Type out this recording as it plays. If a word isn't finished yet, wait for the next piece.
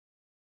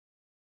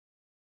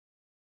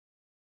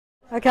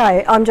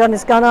Okay, I'm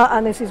Janice Gunner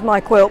and this is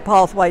my quilt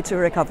pathway to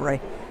recovery.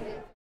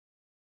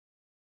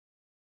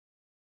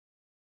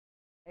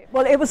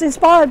 Well, it was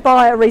inspired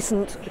by a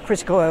recent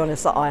critical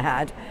illness that I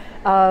had.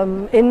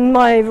 In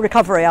my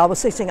recovery, I was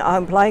sitting at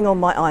home playing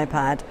on my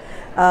iPad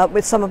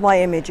with some of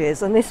my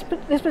images, and this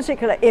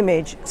particular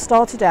image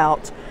started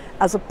out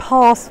as a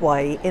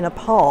pathway in a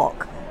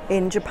park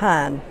in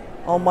Japan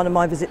on one of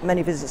my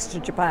many visits to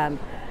Japan.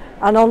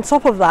 And on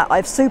top of that,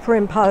 I've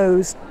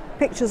superimposed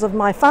pictures of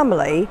my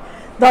family,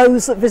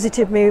 those that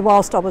visited me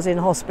whilst I was in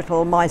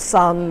hospital, my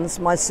sons,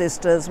 my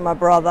sisters, my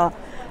brother,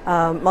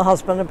 my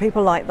husband, and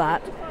people like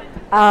that.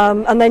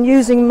 And then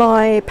using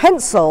my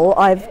pencil,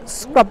 I've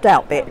scrubbed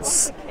out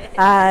bits,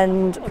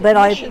 and then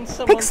I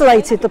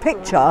pixelated the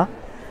picture.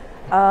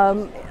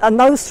 And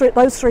those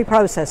three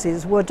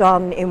processes were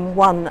done in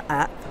one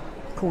app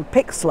called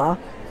Pixlr,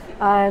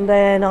 and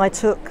then I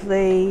took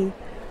the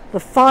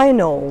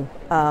final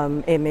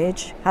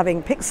image,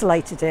 having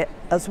pixelated it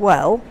as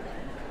well,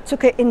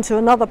 took it into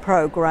another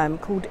program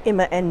called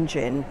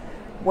ImaEngine,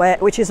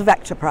 which is a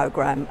vector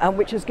program, and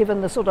which has given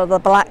the sort of the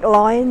black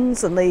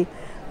lines and the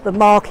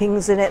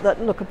markings in it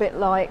that look a bit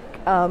like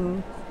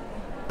pen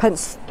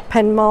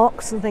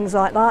marks and things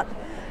like that.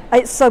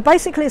 So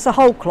basically it's a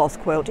whole cloth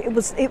quilt. It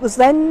was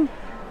then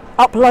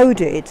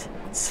uploaded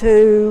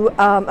to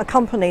a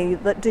company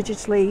that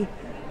digitally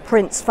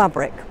prints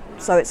fabric.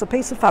 So it's a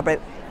piece of fabric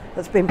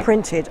that's been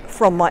printed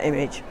from my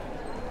image.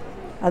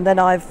 And then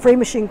I've free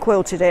machine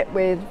quilted it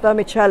with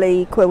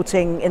vermicelli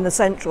quilting in the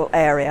central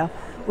area,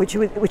 which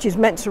is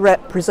meant to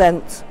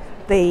represent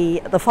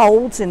the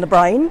folds in the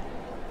brain.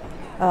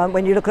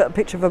 When you look at a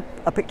picture of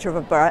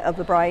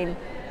the brain,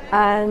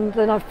 and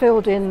then I've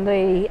filled in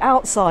the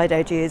outside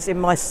edges in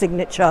my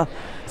signature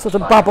sort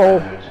of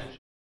bubble.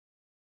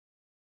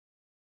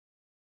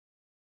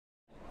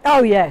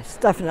 Oh yes,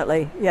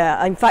 definitely,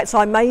 yeah. In fact,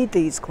 I made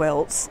these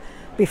quilts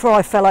before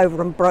I fell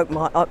over and broke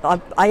my...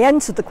 I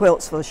entered the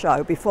quilts for the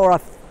show before I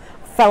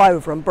fell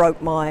over and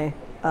broke my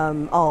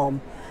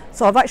arm.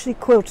 So I've actually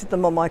quilted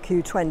them on my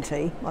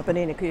Q20, my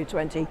Bernina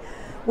Q20,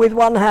 with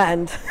one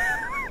hand.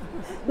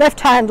 Left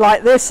hand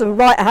like this and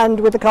right hand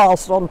with the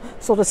cast on,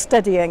 sort of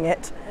steadying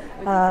it.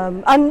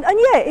 And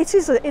yeah, it's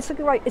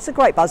a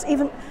great buzz.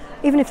 Even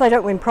if they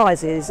don't win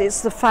prizes,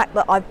 it's the fact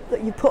that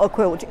you put a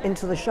quilt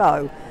into the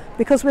show,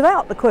 because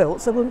without the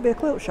quilts there wouldn't be a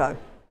quilt show.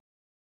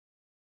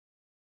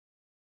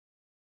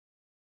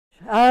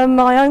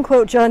 My own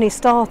quilt journey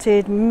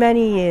started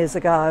many years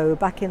ago,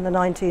 back in the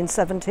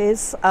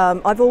 1970s.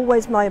 I've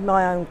always made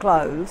my own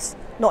clothes,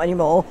 not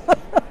anymore.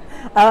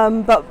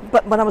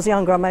 But when I was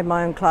younger I made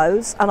my own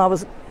clothes, and I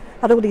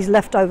had all these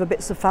leftover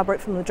bits of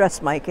fabric from the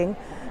dressmaking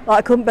that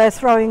I couldn't bear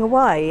throwing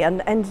away,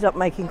 and ended up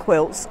making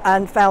quilts,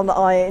 and found that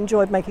I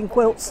enjoyed making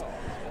quilts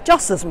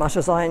just as much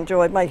as I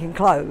enjoyed making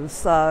clothes.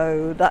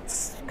 So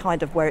that's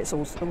kind of where it's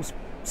all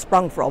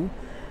sprung from.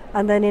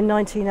 And then in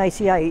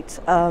 1988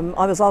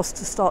 I was asked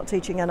to start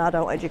teaching an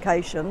adult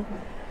education,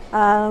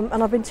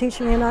 and I've been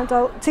teaching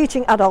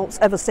adults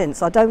ever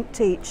since. I don't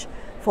teach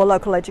for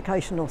local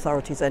education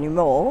authorities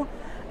anymore.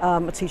 I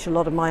teach a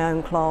lot of my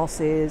own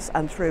classes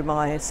and through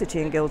my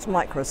City and Guilds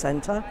micro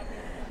centre.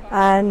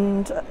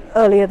 And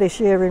earlier this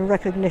year, in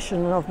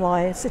recognition of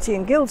my City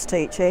and Guilds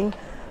teaching,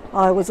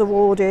 I was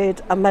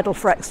awarded a Medal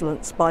for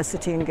Excellence by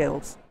City and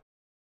Guilds.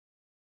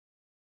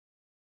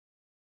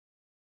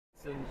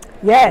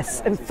 Yes,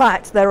 in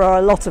fact there are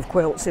a lot of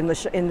quilts in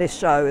this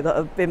show that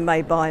have been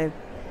made by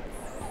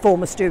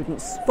former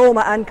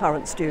and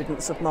current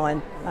students of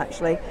mine,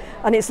 actually,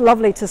 and it's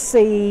lovely to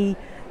see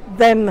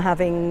them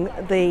having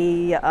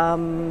the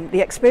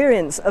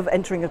experience of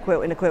entering a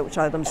quilt in a quilt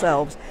show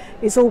themselves.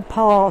 It's all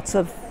part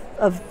of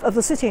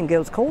the City and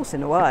Guilds course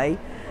in a way,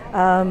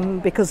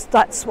 because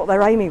that's what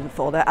they're aiming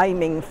for. They're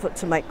aiming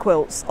to make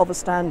quilts of a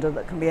standard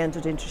that can be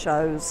entered into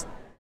shows.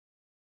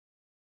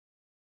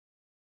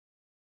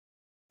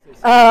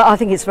 I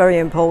think it's very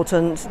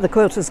important. The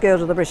Quilters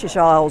Guild of the British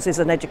Isles is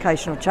an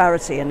educational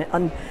charity,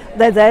 and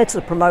they're there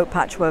to promote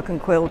patchwork and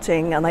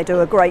quilting, and they do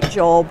a great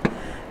job.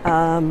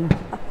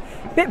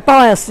 A bit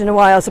biased in a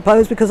way, I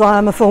suppose, because I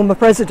am a former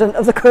president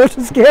of the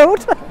Quilters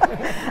Guild.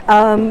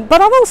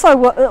 But I've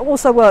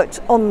also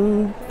worked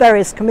on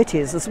various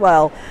committees as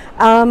well,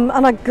 and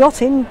I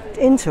got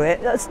into it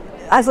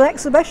as an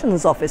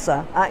exhibitions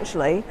officer,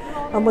 actually,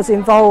 and was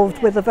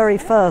involved with the very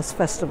first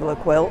Festival of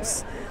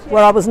Quilts,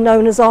 where I was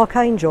known as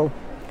Archangel,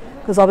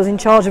 because I was in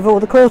charge of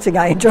all the quilting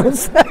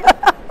angels.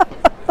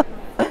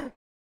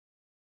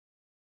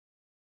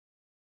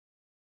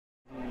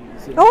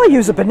 Oh, I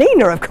use a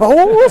Bernina, of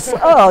course.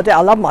 Oh,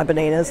 I love my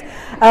Berninas.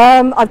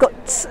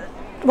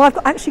 I've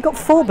actually got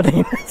 4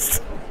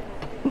 Berninas.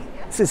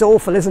 This is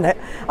awful, isn't it?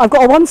 I've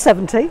got a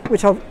 170,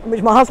 which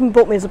my husband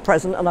bought me as a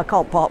present, and I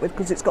can't part with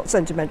because it's got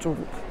sentimental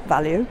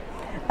value.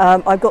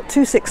 I've got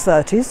 2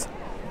 630s,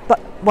 but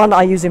one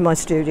I use in my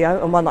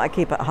studio and one that I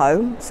keep at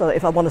home, so that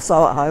if I want to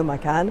sew at home I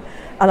can.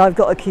 And I've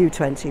got a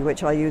Q20,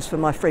 which I use for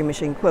my free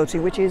machine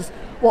quilting, which is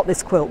what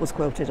this quilt was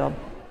quilted on.